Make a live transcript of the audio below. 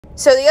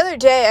So the other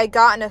day I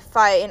got in a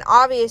fight and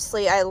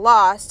obviously I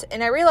lost,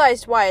 and I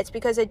realized why. It's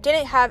because I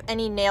didn't have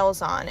any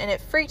nails on, and it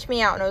freaked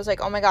me out, and I was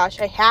like, oh my gosh,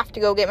 I have to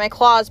go get my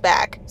claws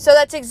back. So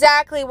that's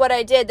exactly what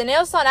I did. The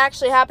nail salon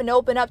actually happened to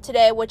open up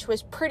today, which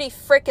was pretty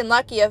freaking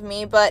lucky of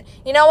me, but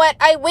you know what?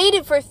 I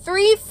waited for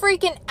 3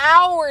 freaking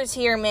hours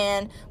here,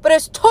 man, but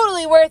it's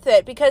totally worth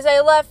it because I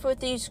left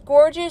with these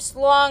gorgeous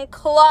long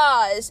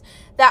claws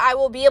that I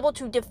will be able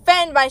to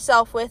defend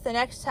myself with the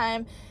next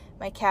time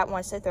my cat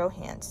wants to throw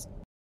hands.